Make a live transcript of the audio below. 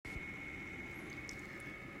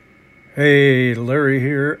Hey, Larry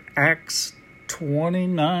here. Acts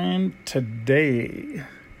 29 today.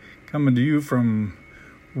 Coming to you from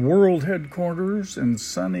world headquarters in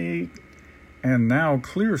sunny and now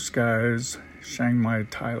clear skies, Chiang Mai,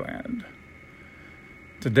 Thailand.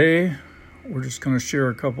 Today, we're just going to share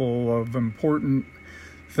a couple of important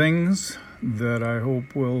things that I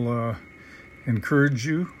hope will encourage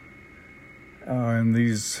you in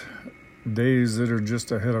these days that are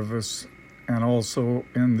just ahead of us, and also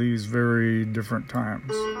in these very different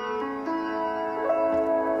times.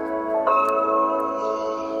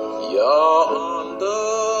 You're on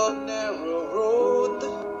the narrow road,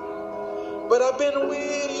 but I've been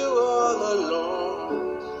with you all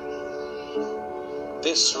along.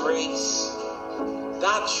 This race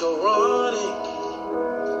that you're running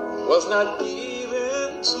was not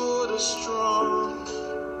given to the strong.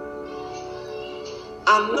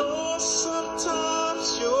 I know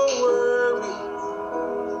sometimes you're worried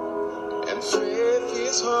and faith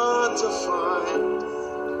is hard to find.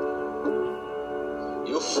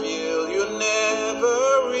 You feel you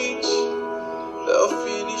never reach the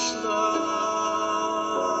finish line.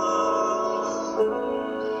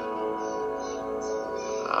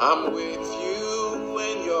 I'm with you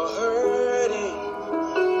when you're hurting.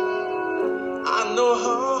 I know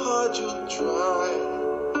how hard you try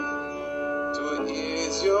to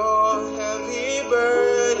ease your heavy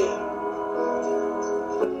burden.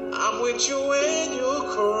 I'm with you when you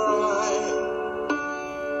cry.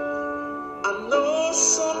 I know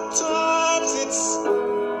sometimes it's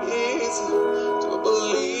easy to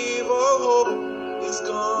believe all hope is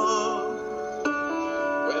gone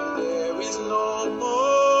when there is no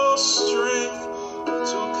more strength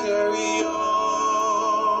to carry on.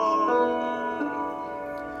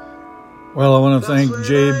 Well, I want to thank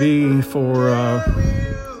JB for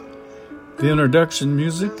the introduction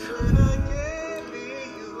music.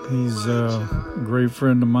 He's a great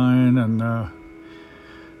friend of mine,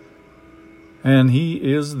 and he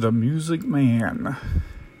is the music man,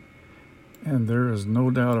 and there is no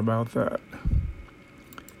doubt about that.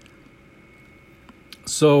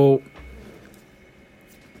 So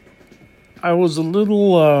I was a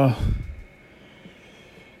little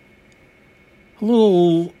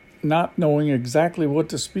not knowing exactly what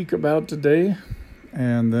to speak about today,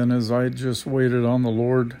 and then as I just waited on the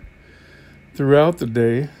Lord throughout the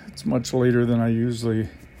day, it's much later than I usually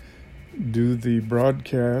do the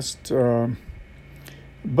broadcast,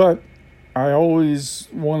 but I always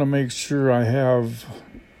want to make sure I have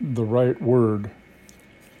the right word.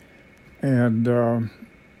 And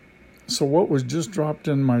so what was just dropped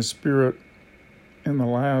in my spirit in the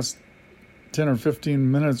last 10 or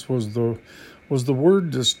 15 minutes was the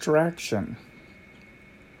word distraction.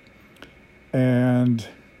 And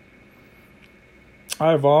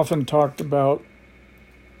I've often talked about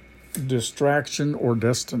distraction or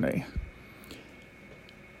destiny.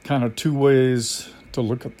 Kind of two ways to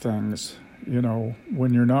look at things. You know,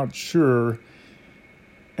 when you're not sure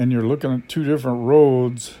and you're looking at two different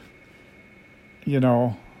roads, you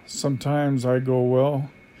know, sometimes I go, well,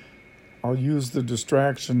 I'll use the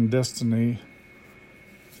distraction destiny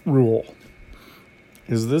rule.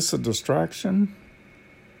 Is this a distraction,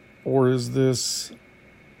 or is this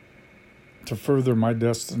to further my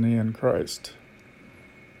destiny in Christ?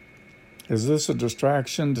 Is this a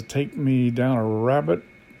distraction to take me down a rabbit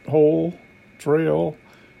hole trail,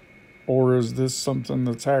 or is this something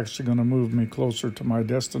that's actually going to move me closer to my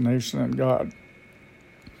destination in God?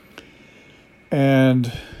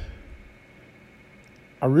 And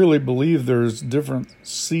I really believe there's different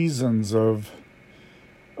seasons of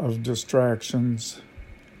distractions,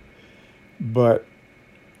 but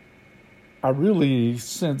I really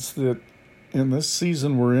sense that in this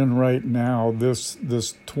season we're in right now, this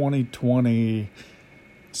 2020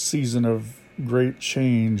 season of great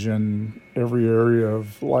change in every area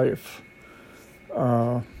of life,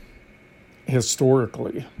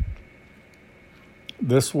 historically,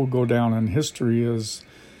 this will go down in history as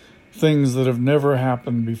things that have never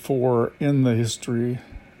happened before in the history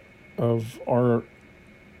of our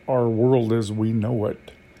world as we know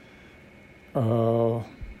it,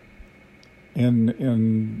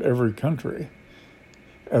 in every country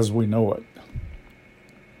as we know it.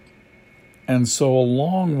 And so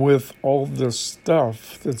along with all this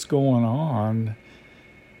stuff that's going on,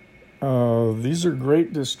 these are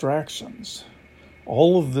great distractions.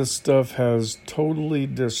 All of this stuff has totally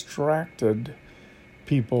distracted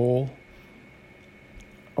people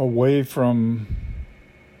away from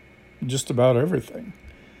just about everything.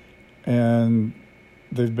 And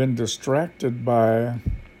they've been distracted by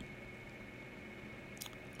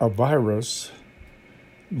a virus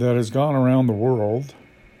that has gone around the world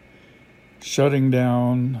shutting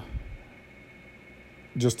down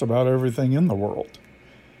just about everything in the world.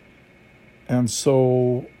 And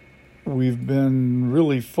so we've been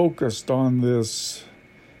really focused on this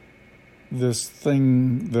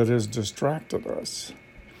thing that has distracted us.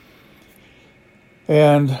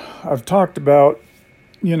 And I've talked about,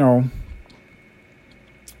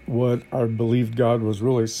 what I believed God was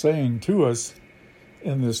really saying to us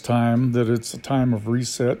in this time, that it's a time of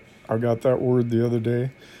reset. I got that word the other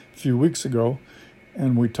day, a few weeks ago,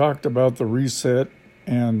 and we talked about the reset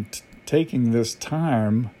and taking this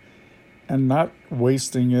time and not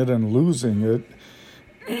wasting it and losing it,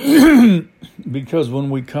 because when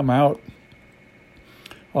we come out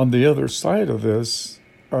on the other side of this,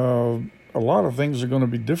 a lot of things are going to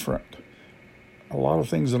be different. A lot of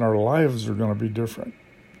things in our lives are going to be different.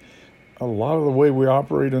 A lot of the way we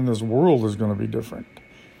operate in this world is going to be different.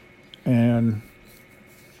 And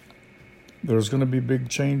there's going to be big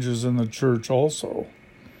changes in the church also.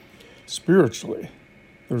 Spiritually,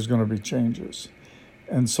 there's going to be changes.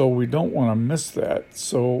 And so we don't want to miss that.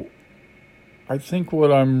 So I think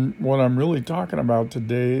what I'm really talking about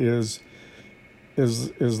today is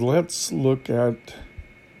let's look at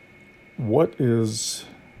what is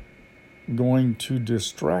going to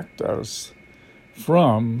distract us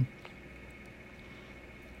from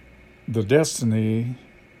the destiny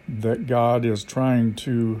that God is trying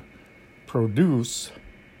to produce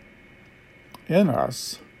in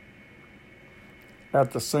us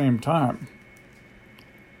at the same time.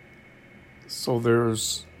 So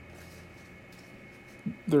there's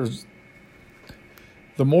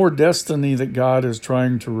the more destiny that God is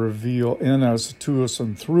trying to reveal in us, to us,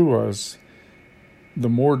 and through us, the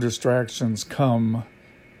more distractions come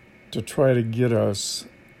to try to get us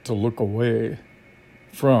to look away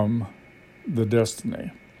from the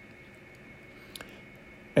destiny.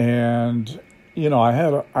 And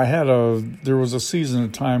there was a season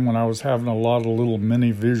of time when I was having a lot of little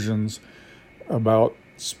mini visions about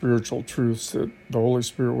spiritual truths that the Holy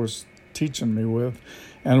Spirit was teaching me with.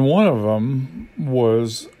 And one of them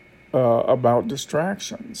was about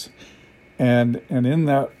distractions. And in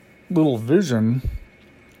that little vision,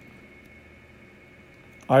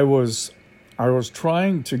 I was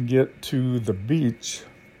trying to get to the beach,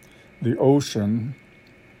 the ocean,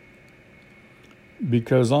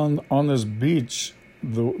 because on this beach,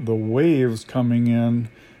 the waves coming in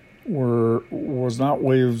was not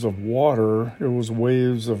waves of water, it was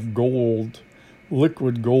waves of gold,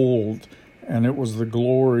 liquid gold, and it was the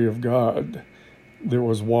glory of God that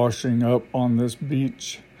was washing up on this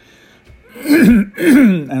beach.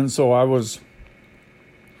 And so I was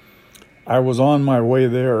on my way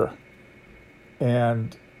there,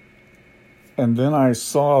 and then I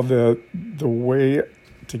saw that the way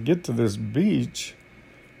to get to this beach,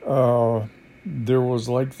 there was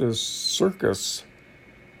like this circus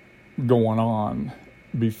going on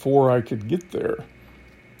before I could get there.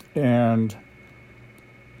 And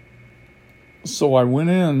so I went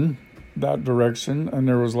in that direction, and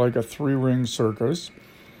there was like a 3-ring circus,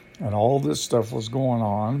 and all this stuff was going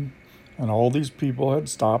on, and all these people had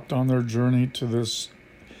stopped on their journey to this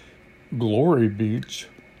glory beach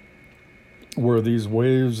where these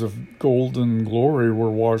waves of golden glory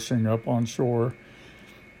were washing up on shore.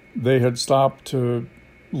 They had stopped to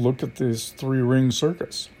look at this 3-ring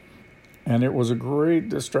circus, and it was a great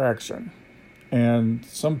distraction. And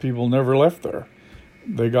some people never left there.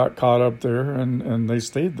 They got caught up there, and they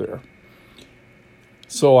stayed there.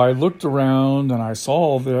 So I looked around and I saw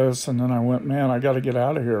all this, and then I went, man, I got to get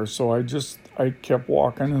out of here. So I kept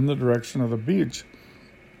walking in the direction of the beach.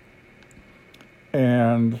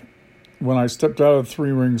 And when I stepped out of the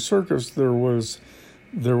 3-ring circus, there was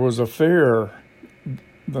a fair.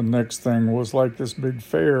 The next thing was like this big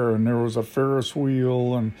fair, and there was a Ferris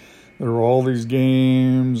wheel, and there were all these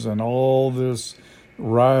games and all this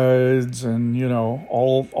rides, and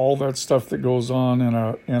all that stuff that goes on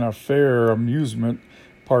in a fair amusement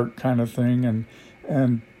park kind of thing,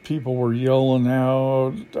 and people were yelling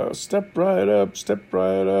out, step right up,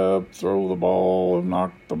 throw the ball,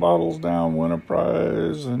 knock the bottles down, win a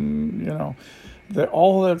prize, and that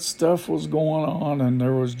all that stuff was going on, and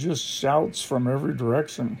there was just shouts from every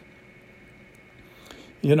direction.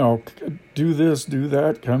 Do this, do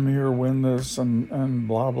that, come here, win this, and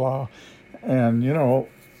blah blah. And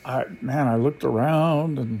I looked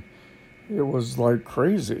around, and it was like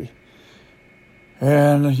crazy.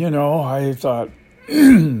 And I thought,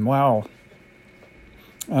 wow.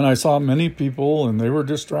 And I saw many people, and they were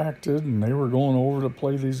distracted, and they were going over to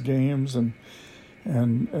play these games and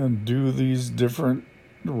do these different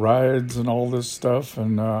rides and all this stuff,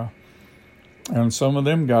 and some of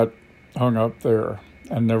them got hung up there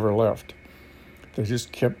and never left. they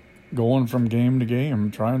just kept going from game to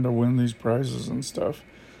game, trying to win these prizes and stuff.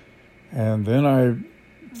 And then I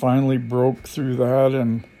finally broke through that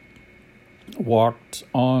and walked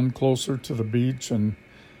on closer to the beach, and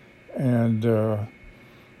then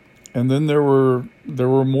there were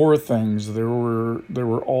more things. There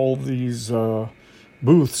were all these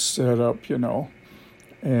booths set up,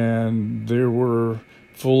 and they were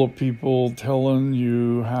full of people telling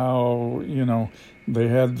you how, they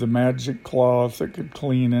had the magic cloth that could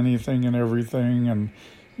clean anything and everything, and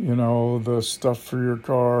the stuff for your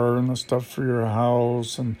car and the stuff for your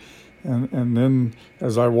house, and then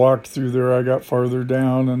as I walked through there, I got farther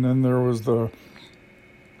down, and then there was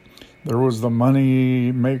the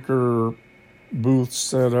money maker booth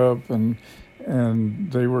set up, and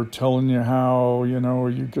they were telling you how,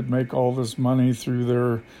 you could make all this money through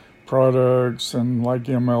their products and like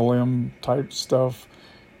MLM type stuff.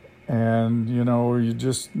 And, you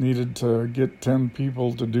just needed to get 10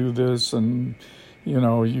 people to do this, and,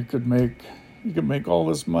 you could make all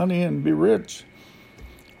this money and be rich.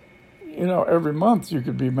 Every month you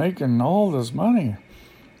could be making all this money.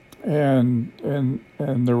 And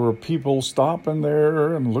there were people stopping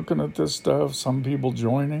there and looking at this stuff, some people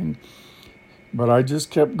joining. But I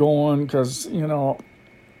just kept going because,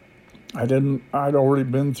 I'd already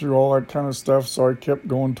been through all that kind of stuff, so I kept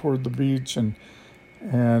going toward the beach, and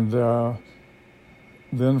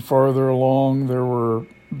then farther along there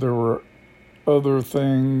were other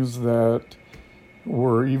things that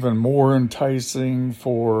were even more enticing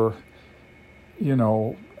for,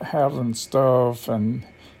 having stuff and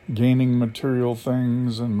gaining material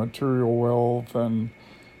things and material wealth, and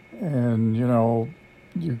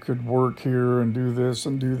you could work here and do this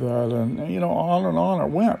and do that, and on it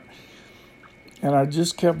went. And I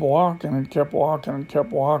just kept walking and kept walking and kept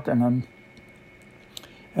walking,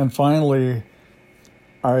 and finally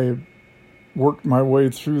I worked my way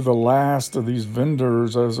through the last of these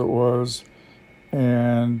vendors, as it was,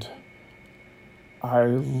 and I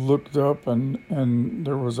looked up, and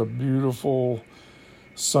there was a beautiful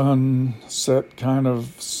sunset kind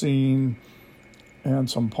of scene, and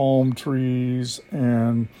some palm trees,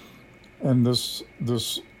 and this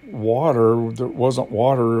water that wasn't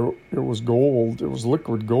water, it was gold, it was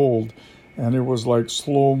liquid gold, and it was like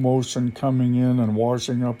slow motion coming in and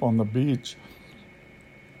washing up on the beach.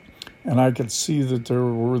 And I could see that there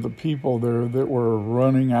were the people there that were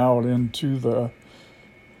running out into the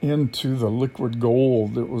liquid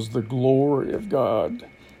gold. It was the glory of God.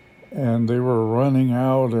 And they were running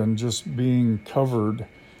out and just being covered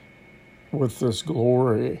with this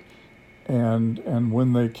glory. And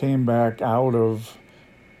when they came back out of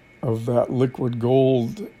that liquid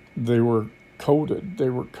gold, they were coated, they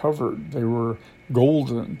were covered, they were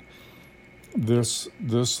golden. This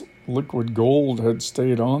liquid gold had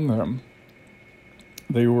stayed on them.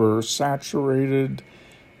 They were saturated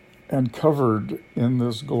and covered in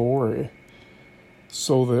this glory,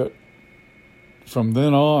 so that from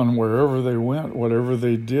then on, wherever they went, whatever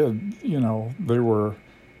they did, they were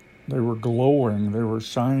glowing, they were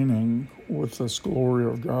shining with this glory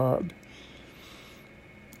of God.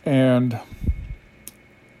 And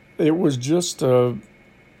it was just a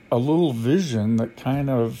little vision that kind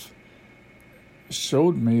of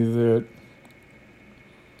showed me that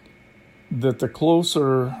the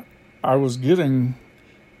closer I was getting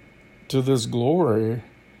to this glory,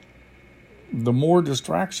 the more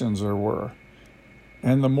distractions there were,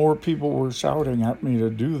 and the more people were shouting at me to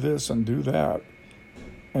do this and do that.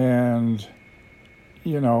 And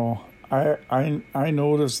I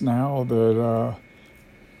notice now that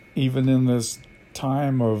even in this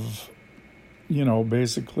time of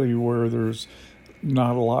basically where there's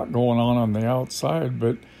not a lot going on the outside,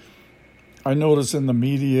 but I notice in the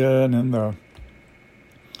media and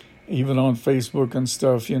even on Facebook and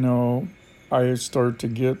stuff, I start to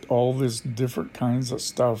get all this different kinds of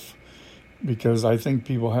stuff, because I think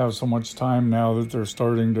people have so much time now that they're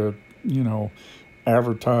starting to,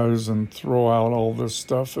 advertise and throw out all this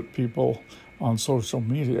stuff at people on social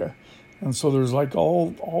media. And so there's like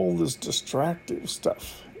all this distractive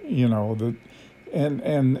stuff, that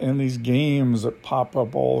and these games that pop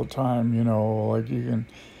up all the time, like you can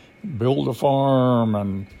build a farm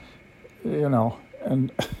and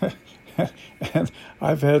and and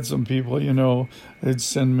I've had some people, they'd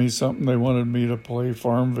send me something, they wanted me to play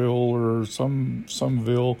Farmville or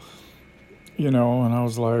someville, and I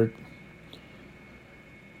was like,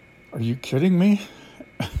 are you kidding me?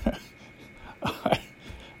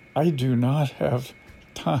 I do not have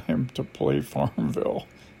time to play Farmville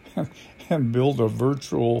and build a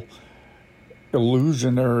virtual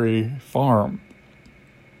illusionary farm.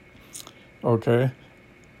 Okay?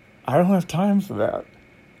 I don't have time for that.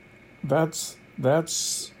 That's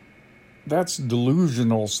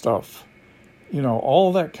delusional stuff.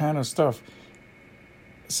 All that kind of stuff.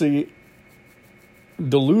 See,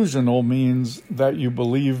 delusional means that you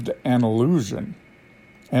believed an illusion.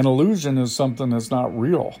 An illusion is something that's not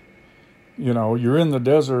real. You're in the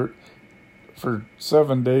desert for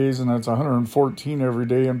 7 days and it's 114 every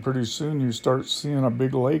day, and pretty soon you start seeing a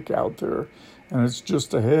big lake out there and it's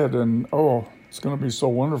just ahead, and it's going to be so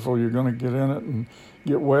wonderful. You're going to get in it and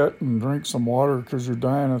get wet and drink some water because you're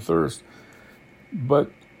dying of thirst. But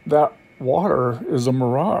that water is a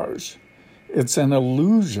mirage. It's an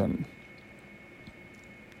illusion.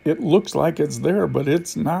 It looks like it's there, but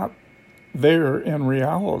it's not there in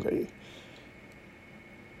reality.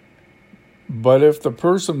 But if the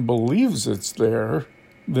person believes it's there,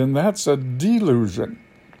 then that's a delusion.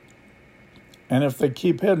 And if they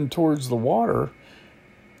keep heading towards the water,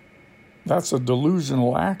 that's a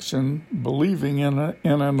delusional action, believing in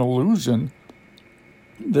an illusion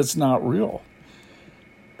that's not real.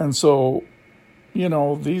 And so,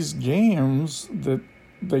 these games that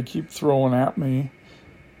they keep throwing at me,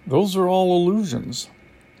 those are all illusions.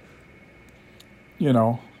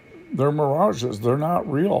 They're mirages. They're not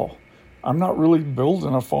real. I'm not really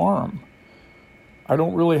building a farm. I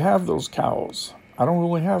don't really have those cows. I don't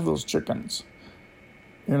really have those chickens.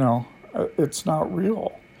 It's not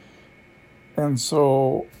real. And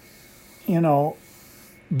so,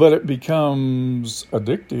 but it becomes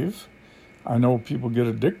addictive. I know people get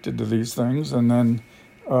addicted to these things, and then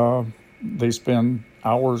they spend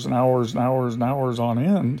hours and hours and hours and hours on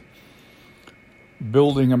end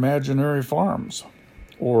building imaginary farms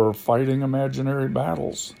or fighting imaginary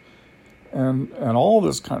battles and all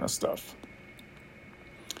this kind of stuff.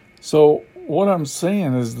 So what I'm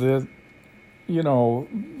saying is that,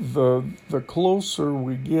 the closer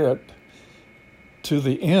we get to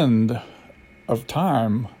the end of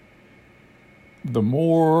time, the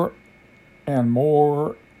more and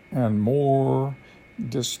more and more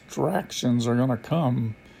distractions are going to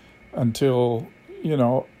come until,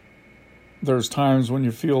 there's times when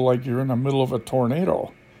you feel like you're in the middle of a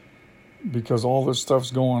tornado because all this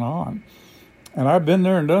stuff's going on. And I've been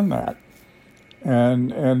there and done that.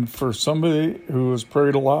 And for somebody who has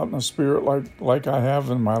prayed a lot in the Spirit like I have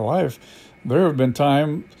in my life, there have been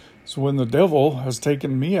times when the devil has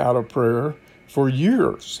taken me out of prayer for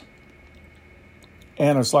years.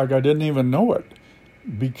 And it's like I didn't even know it,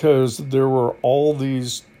 because there were all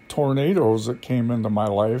these tornadoes that came into my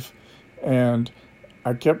life, and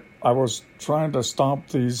I was trying to stomp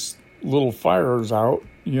these little fires out,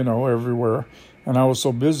 everywhere. And I was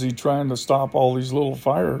so busy trying to stop all these little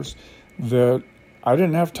fires that I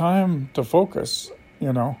didn't have time to focus.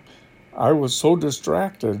 I was so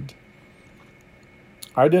distracted.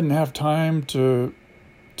 I didn't have time to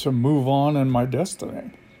move on in my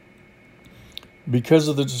destiny because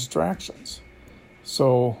of the distractions.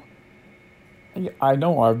 So I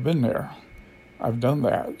know I've been there. I've done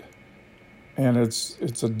that. And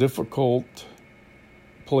it's a difficult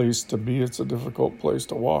place to be. It's a difficult place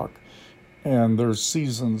to walk. And there's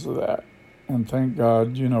seasons of that. And thank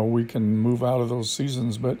God, we can move out of those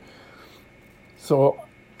seasons. But so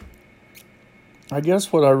I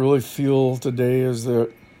guess what I really feel today is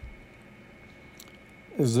that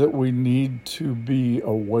we need to be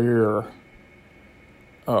aware,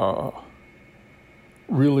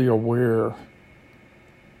 really aware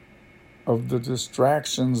of the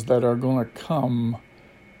distractions that are going to come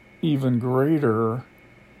even greater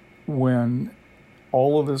when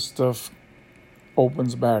all of this stuff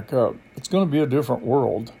opens back up. It's going to be a different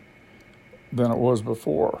world than it was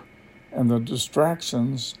before. And the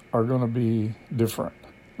distractions are going to be different.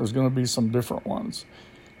 There's going to be some different ones.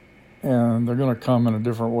 And they're going to come in a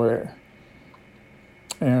different way.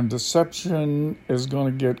 And deception is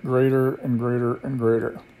going to get greater and greater and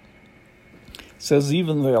greater. It says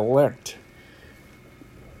even the elect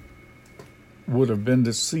would have been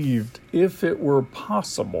deceived if it were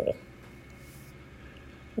possible.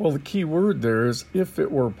 Well, the key word there is if it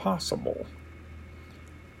were possible.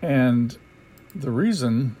 And the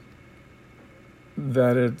reason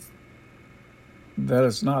that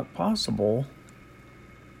it's not possible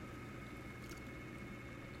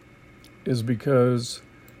is because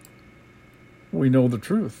we know the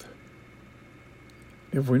truth.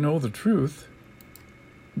 If we know the truth,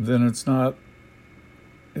 then it's not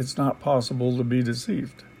possible to be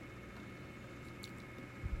deceived.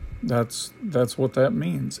 That's what that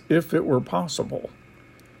means. If it were possible,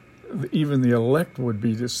 even the elect would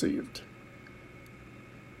be deceived.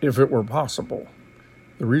 If it were possible.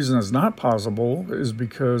 The reason it's not possible is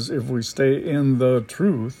because if we stay in the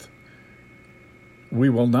truth, we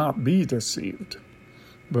will not be deceived.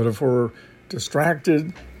 But if we're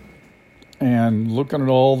distracted and looking at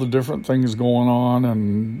all the different things going on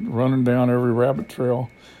and running down every rabbit trail,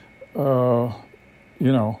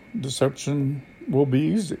 deception will be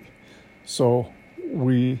easy. So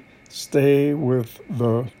we stay with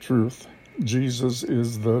the truth. Jesus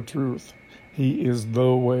is the truth. He is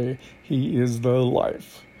the way. He is the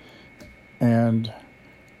life. And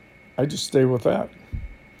I just stay with that.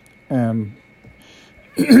 And,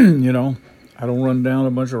 I don't run down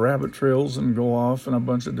a bunch of rabbit trails and go off in a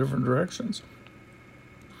bunch of different directions.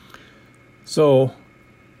 So,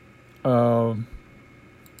 I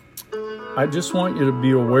just want you to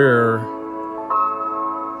be aware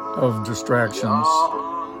of distractions.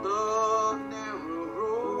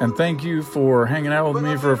 And thank you for hanging out with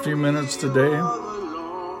me for a few minutes today.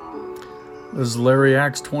 This is Larry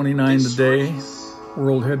Acts 29 today,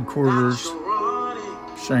 World Headquarters,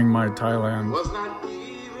 Chiang Mai, Thailand.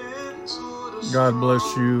 God bless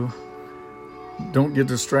you. Don't get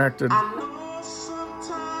distracted.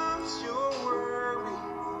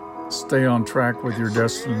 Stay on track with your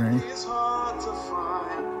destiny.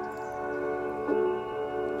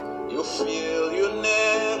 You feel you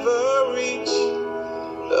never reach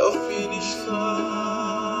the finish line.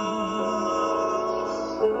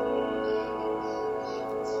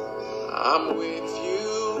 I'm with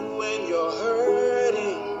you when you're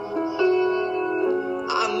hurting.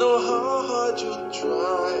 I know how hard you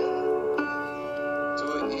try to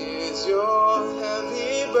ease your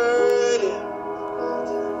heavy burden.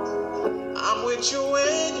 I'm with you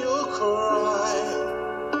when you cry.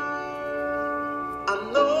 I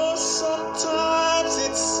know